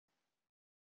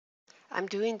I'm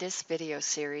doing this video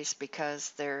series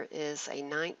because there is a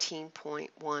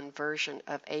 19.1 version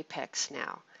of Apex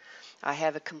now. I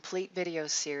have a complete video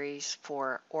series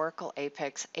for Oracle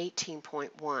Apex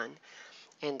 18.1,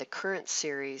 and the current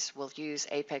series will use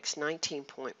Apex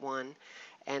 19.1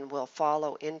 and will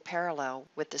follow in parallel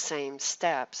with the same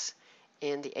steps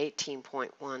in the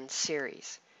 18.1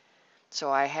 series. So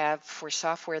I have for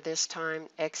software this time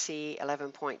XE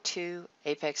 11.2,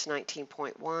 Apex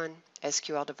 19.1,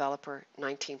 SQL Developer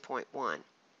 19.1.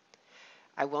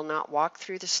 I will not walk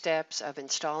through the steps of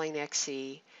installing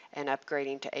XE and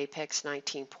upgrading to Apex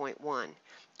 19.1.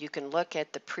 You can look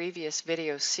at the previous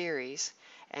video series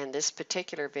and this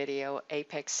particular video,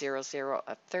 Apex 00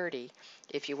 of 30,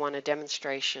 if you want a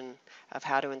demonstration of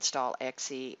how to install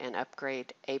XE and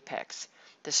upgrade Apex.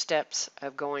 The steps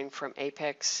of going from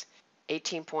Apex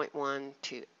 18.1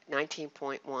 to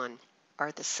 19.1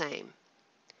 are the same.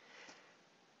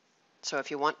 So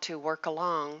if you want to work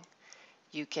along,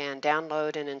 you can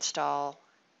download and install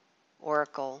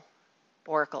Oracle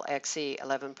XE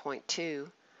 11.2,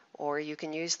 or you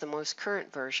can use the most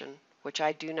current version, which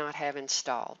I do not have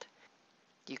installed.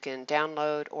 You can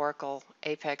download Oracle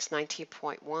Apex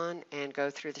 19.1 and go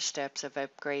through the steps of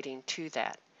upgrading to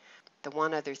that. The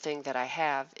one other thing that I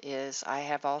have is I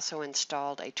have also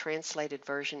installed a translated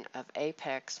version of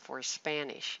Apex for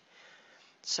Spanish.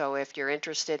 So if you're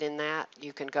interested in that,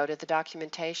 you can go to the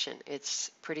documentation. It's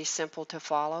pretty simple to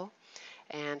follow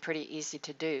and pretty easy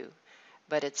to do.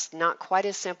 But it's not quite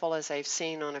as simple as I've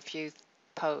seen on a few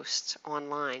posts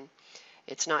online.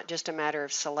 It's not just a matter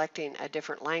of selecting a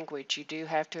different language. You do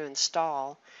have to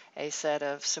install a set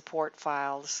of support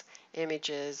files,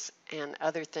 images, and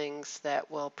other things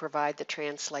that will provide the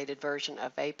translated version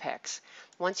of Apex.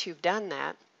 Once you've done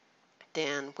that,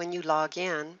 then when you log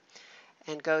in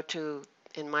and go to,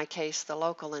 in my case, the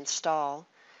local install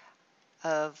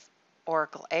of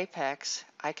Oracle Apex,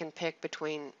 I can pick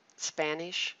between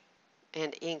Spanish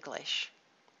and English.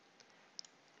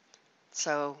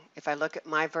 So if I look at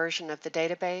my version of the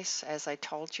database, as I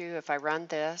told you, if I run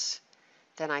this,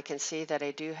 then I can see that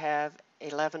I do have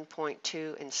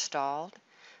 11.2 installed.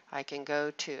 I can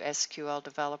go to SQL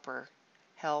Developer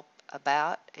Help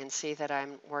About and see that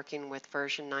I'm working with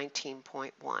version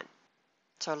 19.1.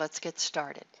 So let's get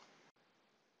started.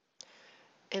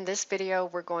 In this video,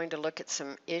 we're going to look at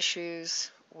some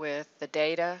issues with the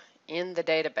data in the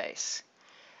database.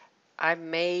 I've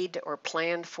made or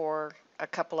planned for a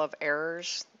couple of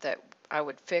errors that I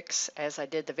would fix as I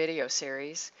did the video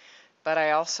series, but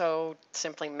I also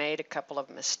simply made a couple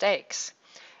of mistakes,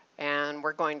 and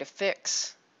we're going to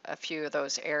fix a few of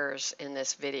those errors in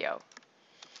this video.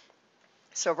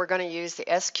 So we're going to use the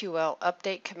SQL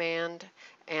update command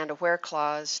and a where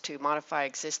clause to modify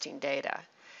existing data.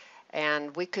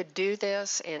 And we could do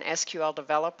this in SQL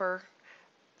Developer.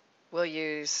 We'll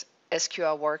use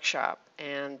SQL Workshop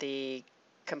and the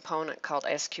component called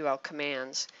SQL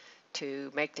Commands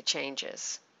to make the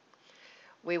changes.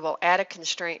 We will add a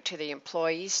constraint to the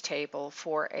employees table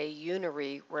for a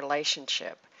unary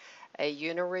relationship. A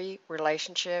unary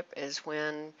relationship is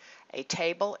when a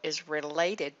table is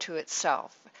related to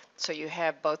itself. So you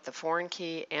have both the foreign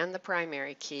key and the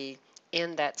primary key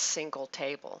in that single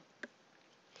table.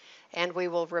 And we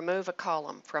will remove a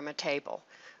column from a table.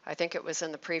 I think it was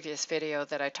in the previous video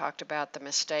that I talked about the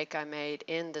mistake I made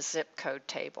in the zip code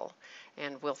table,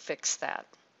 and we'll fix that.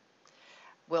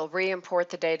 We'll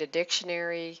re-import the data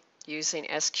dictionary using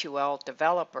SQL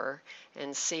Developer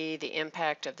and see the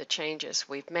impact of the changes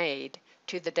we've made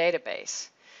to the database.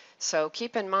 So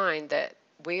keep in mind that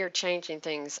we are changing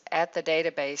things at the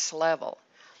database level.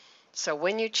 So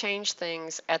when you change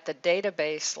things at the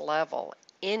database level,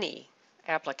 any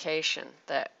application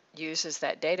that uses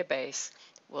that database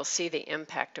will see the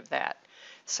impact of that.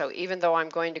 So even though I'm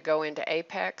going to go into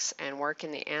Apex and work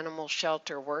in the animal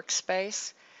shelter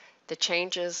workspace, the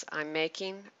changes I'm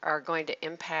making are going to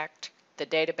impact the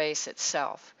database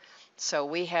itself. So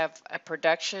we have a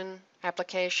production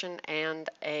application and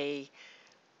a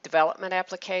development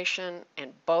application,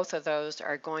 and both of those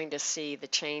are going to see the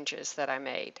changes that I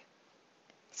made.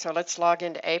 So let's log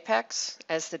into Apex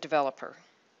as the developer.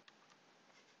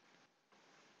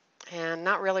 And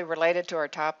not really related to our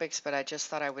topics, but I just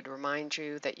thought I would remind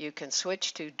you that you can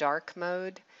switch to dark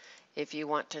mode if you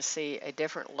want to see a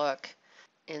different look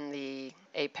in the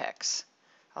Apex.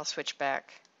 I'll switch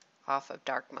back off of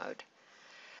dark mode.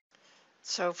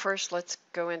 So first let's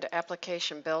go into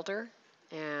Application Builder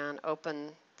and open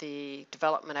the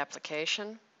development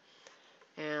application,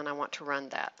 and I want to run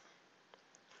that.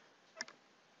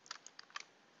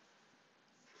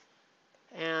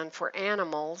 And for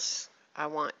animals, I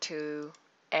want to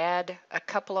add a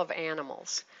couple of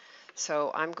animals.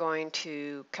 So I'm going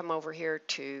to come over here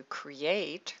to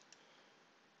Create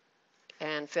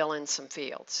and fill in some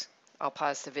fields. I'll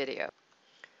pause the video.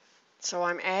 So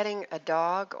I'm adding a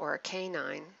dog or a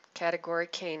canine, category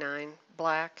canine,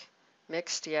 black,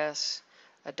 mixed yes,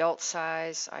 adult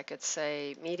size, I could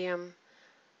say medium,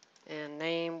 and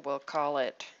name, we'll call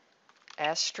it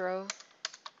Astro.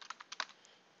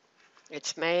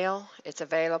 It's male, it's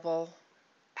available,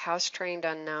 house trained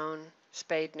unknown,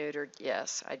 spayed neutered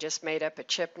yes. I just made up a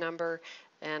chip number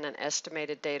and an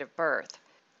estimated date of birth.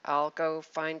 I'll go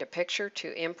find a picture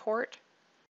to import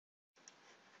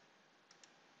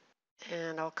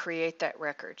and I'll create that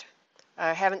record.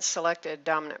 I haven't selected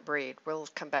dominant breed. We'll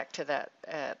come back to that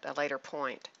at a later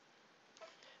point.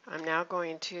 I'm now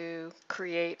going to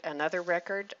create another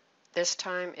record. This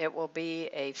time it will be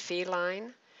a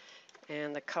feline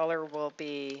and the color will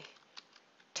be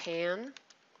tan,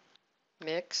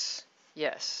 mix,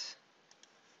 yes.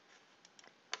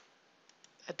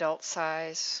 Adult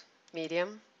size,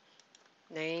 medium,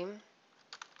 name,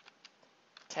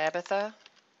 Tabitha,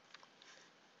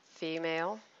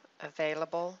 female,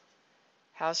 available,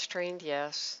 house trained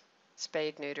yes,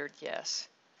 spayed neutered yes.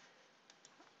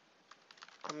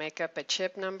 I'll make up a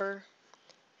chip number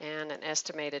and an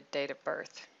estimated date of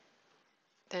birth.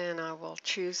 Then I will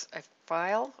choose a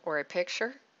file or a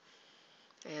picture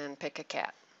and pick a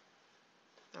cat.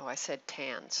 Oh, I said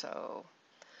tan, so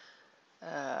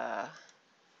I'll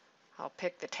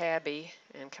pick the tabby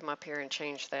and come up here and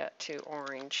change that to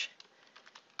orange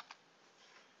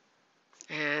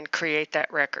and create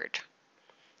that record.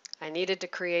 I needed to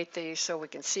create these so we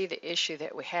can see the issue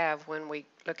that we have when we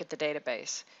look at the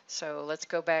database. So let's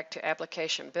go back to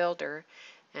Application Builder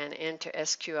and into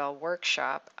SQL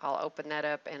Workshop. I'll open that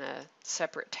up in a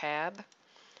separate tab.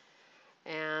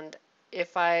 And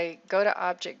if I go to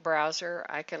Object Browser,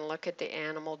 I can look at the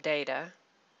animal data.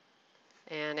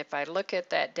 And if I look at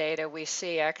that data, we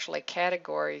see actually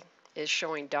category is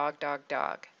showing dog, dog,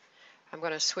 dog. I'm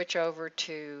going to switch over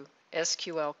to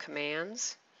SQL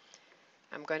Commands.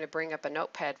 I'm going to bring up a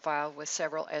notepad file with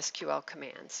several SQL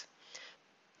commands.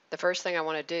 The first thing I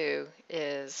want to do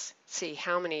is see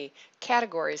how many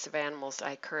categories of animals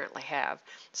I currently have.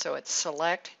 So it's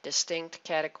select distinct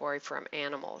category from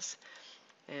animals.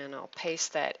 And I'll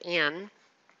paste that in.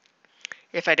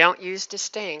 If I don't use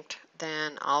distinct,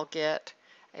 then I'll get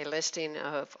a listing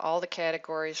of all the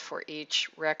categories for each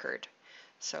record.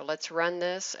 So let's run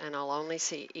this and I'll only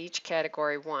see each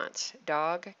category once.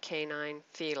 Dog, canine,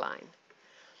 feline.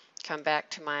 Come back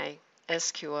to my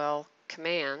SQL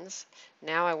commands.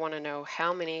 Now I want to know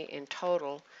how many in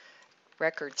total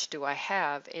records do I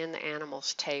have in the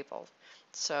animals table.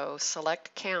 So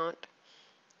select count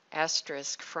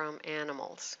asterisk from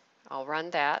animals. I'll run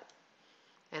that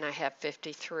and I have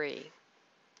 53.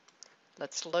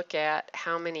 Let's look at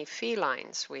how many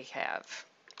felines we have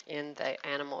in the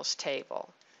animals table.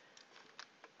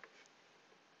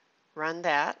 Run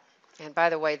that, and by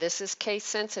the way, this is case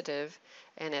sensitive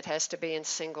and it has to be in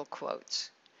single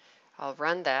quotes. I'll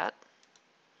run that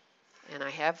and I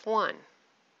have 1.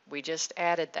 We just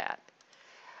added that.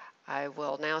 I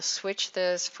will now switch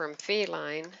this from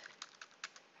feline.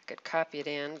 I could copy it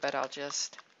in, but I'll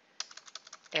just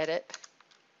edit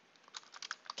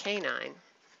canine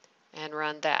and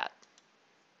run that.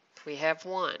 We have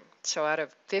 1. So out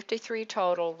of 53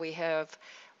 total, we have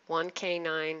 1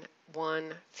 canine,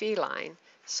 1 feline.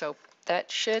 So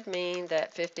that should mean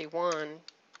that 51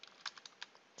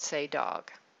 say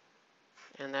dog.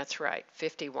 And that's right,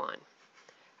 51.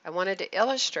 I wanted to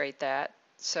illustrate that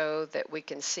so that we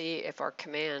can see if our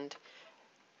command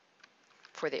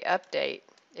for the update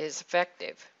is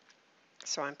effective.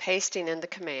 So I'm pasting in the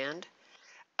command,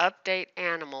 update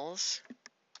animals,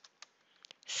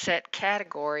 set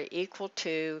category equal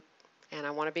to, and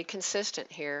I want to be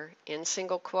consistent here, in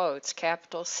single quotes,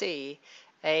 capital C,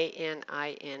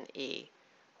 A-N-I-N-E,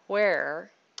 where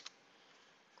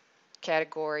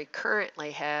category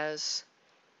currently has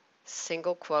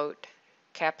single quote,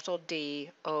 capital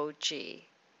D-O-G,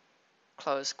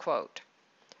 close quote.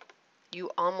 You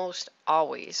almost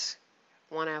always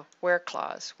want a where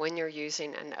clause when you're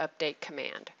using an update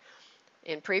command.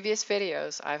 In previous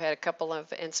videos, I've had a couple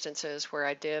of instances where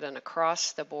I did an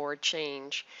across-the-board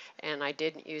change and I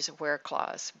didn't use a where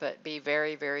clause, but be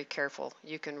very, very careful.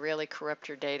 You can really corrupt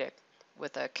your data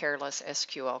with a careless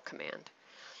SQL command.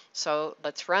 So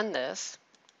let's run this.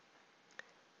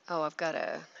 Oh,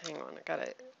 hang on,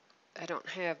 I don't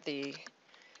have the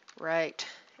right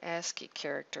ASCII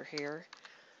character here.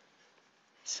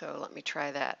 So let me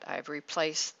try that. I've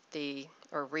replaced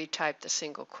or retyped the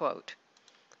single quote.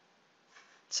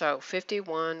 So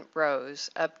 51 rows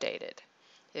updated.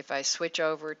 If I switch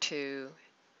over to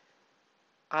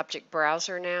Object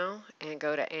Browser now and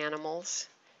go to Animals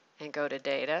and go to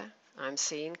Data, I'm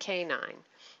seeing Canine.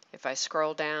 If I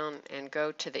scroll down and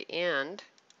go to the end,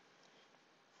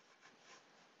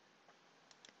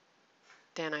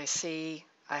 then I see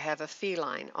I have a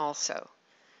feline also.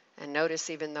 And notice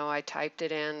even though I typed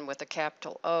it in with a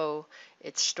capital O,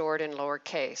 it's stored in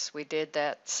lowercase. We did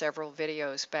that several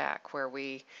videos back where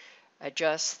we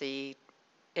adjust the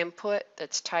input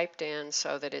that's typed in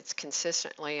so that it's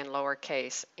consistently in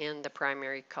lowercase in the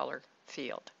primary color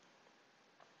field.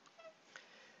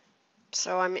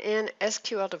 So I'm in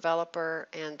SQL Developer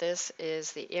and this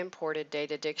is the imported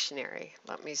data dictionary.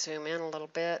 Let me zoom in a little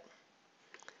bit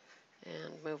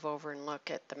and move over and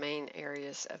look at the main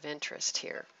areas of interest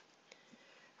here.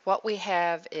 What we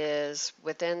have is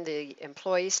within the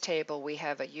employees table we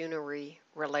have a unary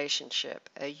relationship.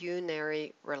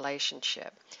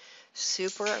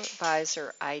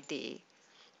 Supervisor ID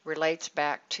relates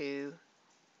back to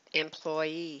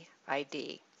employee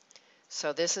ID.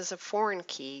 So this is a foreign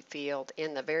key field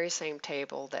in the very same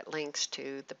table that links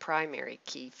to the primary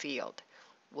key field.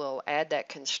 We'll add that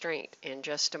constraint in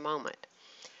just a moment.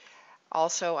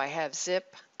 Also, I have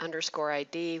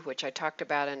zip_ID, which I talked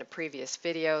about in a previous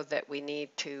video, that we need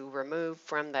to remove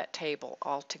from that table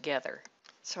altogether.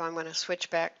 So I'm going to switch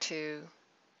back to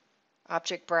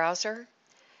Object Browser,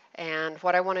 and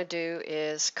what I want to do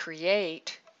is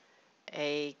create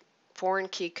a foreign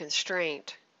key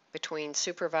constraint between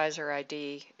Supervisor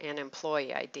ID and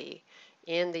Employee ID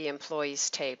in the Employees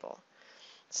table.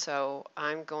 So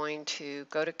I'm going to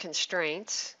go to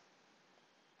Constraints,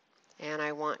 and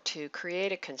I want to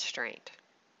create a constraint.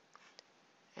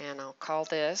 And I'll call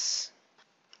this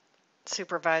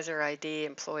Supervisor ID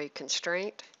Employee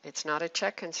Constraint. It's not a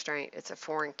check constraint, it's a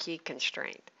foreign key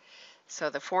constraint.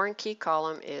 So the foreign key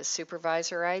column is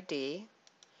Supervisor ID.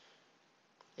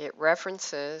 It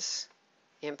references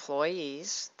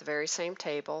employees, the very same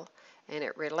table, and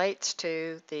it relates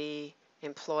to the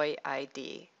employee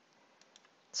ID.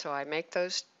 So I make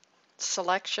those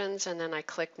selections and then I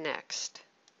click Next.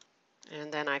 And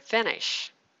then I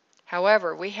finish.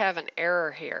 However, we have an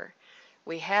error here.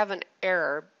 We have an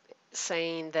error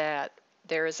saying that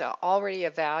there is already a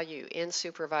value in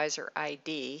Supervisor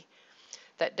ID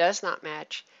that does not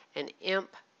match an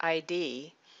imp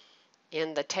ID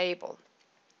in the table.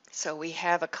 So we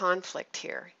have a conflict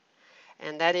here.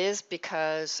 And that is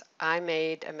because I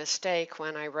made a mistake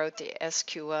when I wrote the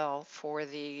SQL for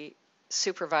the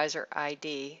Supervisor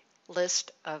ID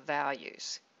list of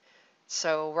values.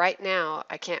 So right now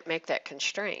I can't make that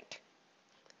constraint.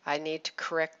 I need to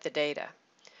correct the data.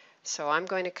 So I'm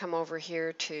going to come over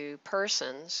here to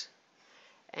Persons,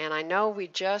 and I know we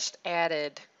just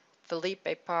added Felipe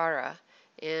Parra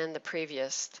in the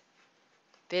previous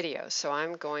video. So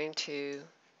I'm going to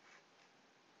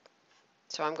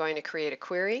create a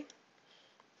query.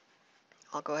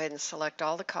 I'll go ahead and select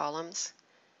all the columns,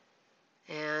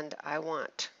 and I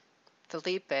want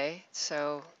Felipe,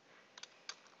 so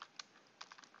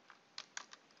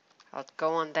I'll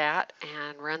go on that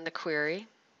and run the query,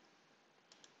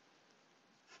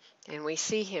 and we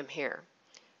see him here.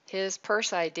 His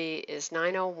purse ID is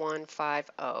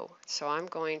 90150, so I'm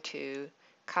going to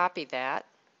copy that,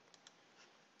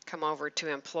 come over to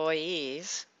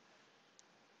Employees,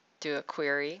 do a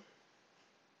query,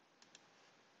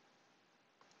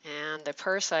 and the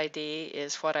purse ID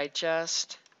is what I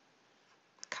just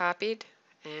copied,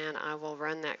 and I will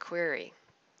run that query.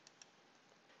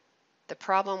 The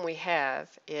problem we have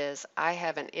is I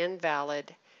have an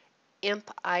invalid imp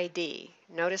ID.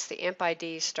 Notice the imp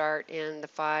IDs start in the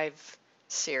 5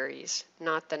 series,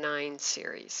 not the 9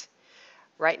 series.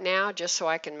 Right now, just so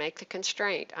I can make the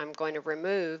constraint, I'm going to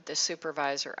remove the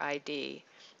Supervisor ID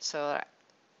so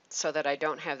that I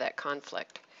don't have that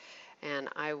conflict. And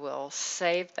I will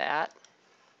save that.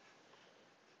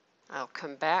 I'll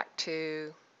come back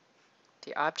to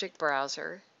the Object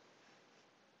Browser,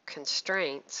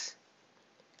 Constraints,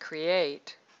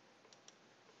 Create,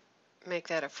 make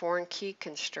that a foreign key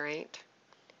constraint.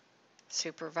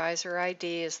 Supervisor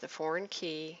ID is the foreign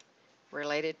key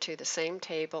related to the same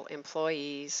table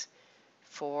employees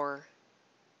for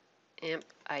imp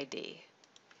ID.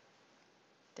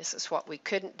 This is what we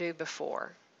couldn't do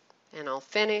before. And I'll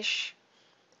finish,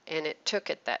 and it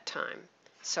took it that time.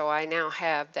 So I now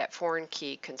have that foreign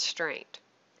key constraint.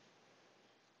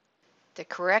 The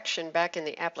correction back in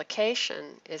the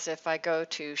application is if I go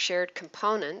to Shared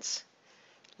Components,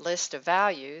 List of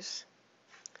Values,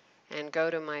 and go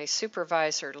to my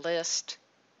Supervisor list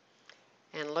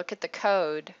and look at the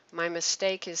code, my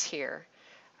mistake is here.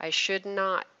 I should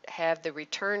not have the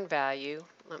return value.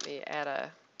 Let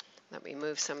me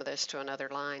move some of this to another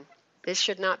line. This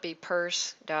should not be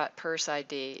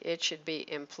pers.persID. It should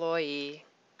be employee.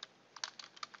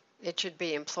 It should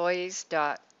be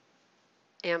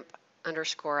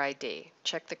employees.emp_ID.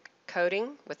 Check the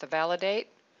coding with the validate.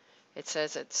 It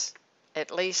says it's,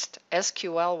 at least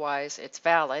SQL-wise, it's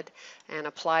valid, and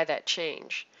apply that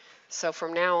change. So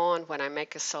from now on, when I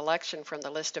make a selection from the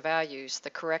list of values, the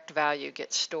correct value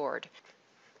gets stored.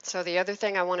 So the other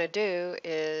thing I want to do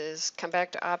is come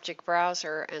back to Object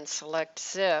Browser and select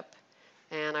Zip,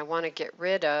 and I want to get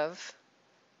rid of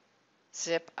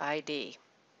Zip ID.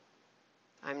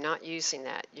 I'm not using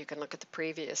that. You can look at the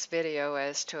previous video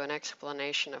as to an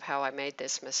explanation of how I made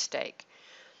this mistake.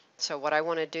 So what I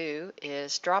want to do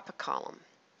is drop a column.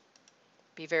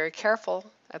 Be very careful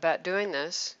about doing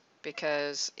this,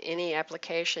 because any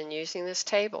application using this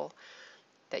table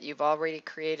that you've already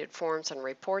created forms and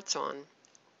reports on,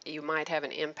 you might have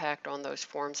an impact on those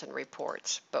forms and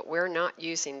reports. But we're not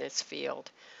using this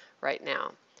field right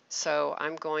now. So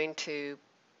I'm going to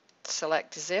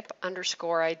select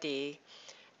zip_ID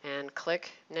and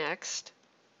click Next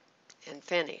and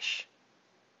Finish.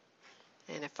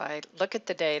 And if I look at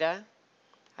the data,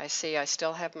 I see I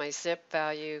still have my zip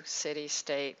value, city,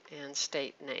 state, and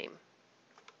state name.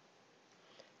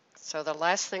 So the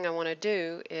last thing I want to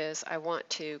do is I want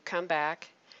to come back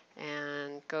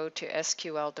and go to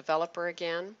SQL Developer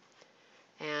again,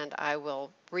 and I will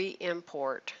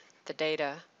re-import the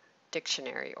data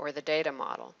dictionary or the data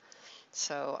model.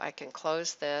 So I can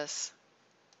close this,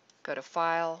 go to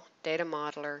File, Data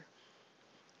Modeler,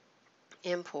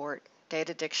 Import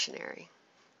Data Dictionary.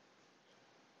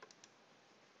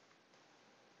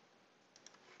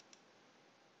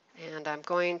 And I'm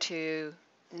going to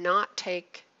not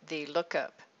take the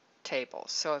lookup table.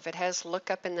 So if it has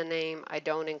lookup in the name, I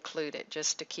don't include it,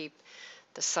 just to keep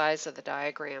the size of the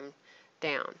diagram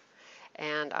down.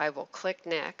 And I will click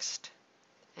Next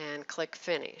and click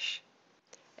Finish.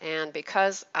 And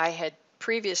because I had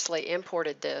previously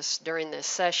imported this during this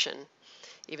session,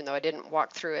 even though I didn't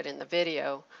walk through it in the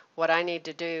video, what I need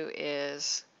to do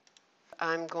is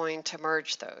I'm going to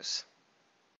merge those.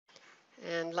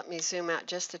 And let me zoom out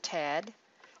just a tad.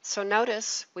 So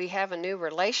notice we have a new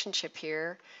relationship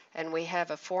here, and we have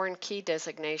a foreign key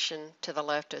designation to the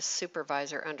left as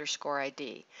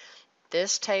supervisor_ID.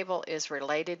 This table is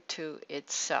related to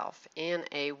itself in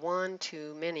a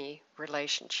one-to-many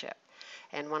relationship.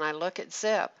 And when I look at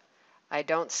zip, I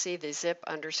don't see the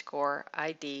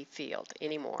zip_ID field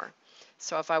anymore.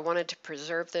 So if I wanted to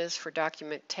preserve this for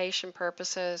documentation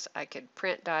purposes, I could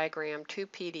print diagram to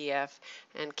PDF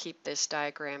and keep this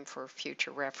diagram for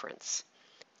future reference.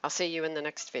 I'll see you in the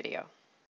next video.